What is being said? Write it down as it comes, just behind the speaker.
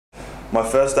My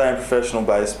first day in professional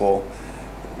baseball,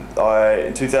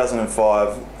 in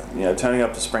 2005, turning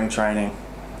up to spring training,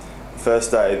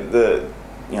 first day,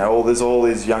 there's all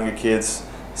these younger kids,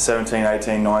 17,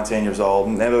 18, 19 years old,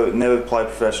 never played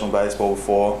professional baseball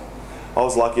before. I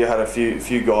was lucky I had a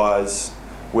few guys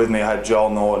with me. I had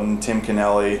Joel Norton, Tim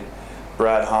Kennelly,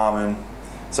 Brad Harmon.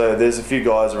 So there's a few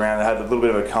guys around that had a little bit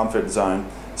of a comfort zone,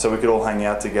 so we could all hang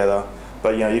out together.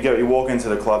 But you walk into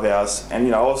the clubhouse,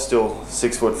 and I was still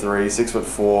 6'3",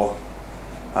 6'4",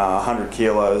 100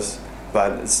 kilos,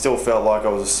 but it still felt like I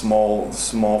was a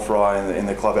small fry in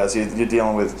the clubhouse. You're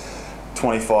dealing with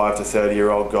 25 to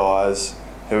 30-year-old guys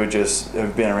who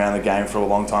have been around the game for a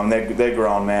long time. They're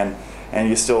grown men, and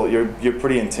you're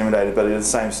pretty intimidated. But at the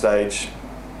same stage,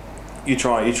 you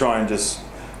try and just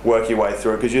work your way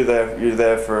through it, because you're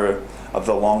there for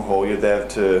the long haul. You're there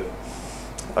to,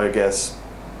 I guess,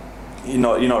 you're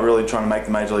not really trying to make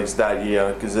the major leagues that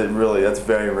year, because that's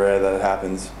very rare that it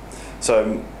happens.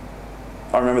 So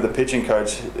I remember the pitching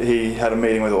coach, he had a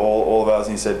meeting with all of us,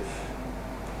 and he said,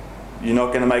 you're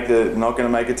not going to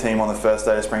make a team on the first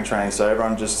day of spring training, so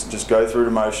everyone just go through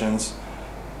the motions.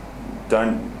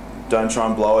 Don't try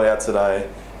and blow it out today.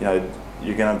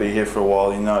 You're going to be here for a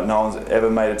while. No one's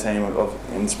ever made a team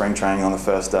in spring training on the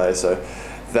first day, so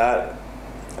that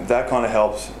kind of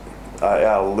helps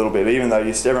out a little bit. Even though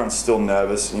everyone's still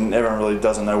nervous, everyone really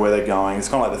doesn't know where they're going. It's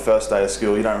kind of like the first day of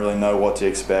school. You don't really know what to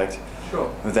expect.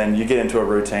 Sure. But then you get into a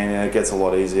routine, and it gets a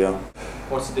lot easier.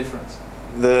 What's the difference?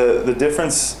 The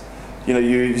difference,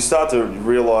 you start to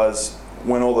realise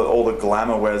when all the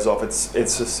glamour wears off.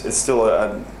 It's still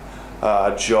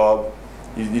a job.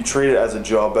 You treat it as a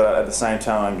job, but at the same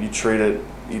time you treat it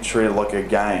like a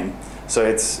game. So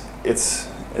it's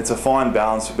a fine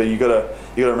balance, but you gotta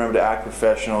remember to act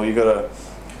professional. You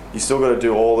still gotta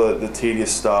do all the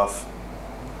tedious stuff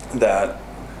that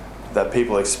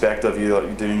people expect of you, like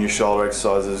you're doing your shoulder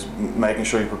exercises, making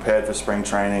sure you're prepared for spring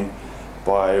training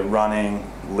by running,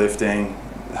 lifting,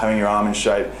 having your arm in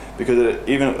shape, because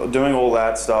even doing all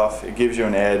that stuff, it gives you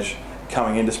an edge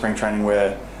coming into spring training,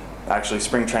 where actually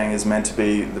spring training is meant to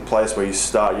be the place where you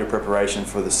start your preparation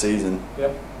for the season.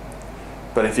 Yep.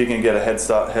 But if you can get a head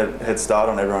start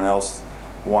on everyone else,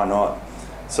 why not?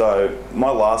 So my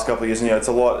last couple of years, it's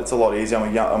a lot easier.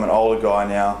 I'm an older guy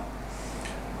now.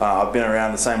 I've been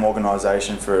around the same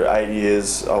organisation for 8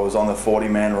 years. I was on the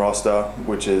 40-man roster,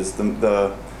 which is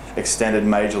the extended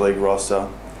major league roster.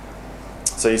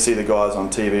 So you see the guys on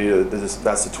TV,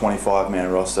 that's the 25-man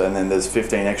roster, and then there's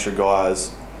 15 extra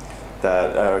guys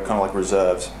that are kind of like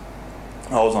reserves.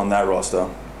 I was on that roster.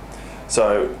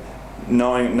 So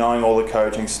knowing all the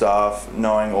coaching staff,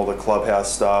 knowing all the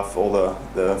clubhouse staff, all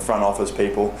the front office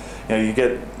people,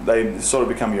 they sort of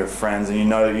become your friends, and you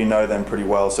know them pretty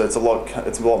well. So it's a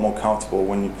lot more comfortable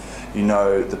when you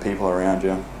know the people around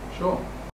you. Sure.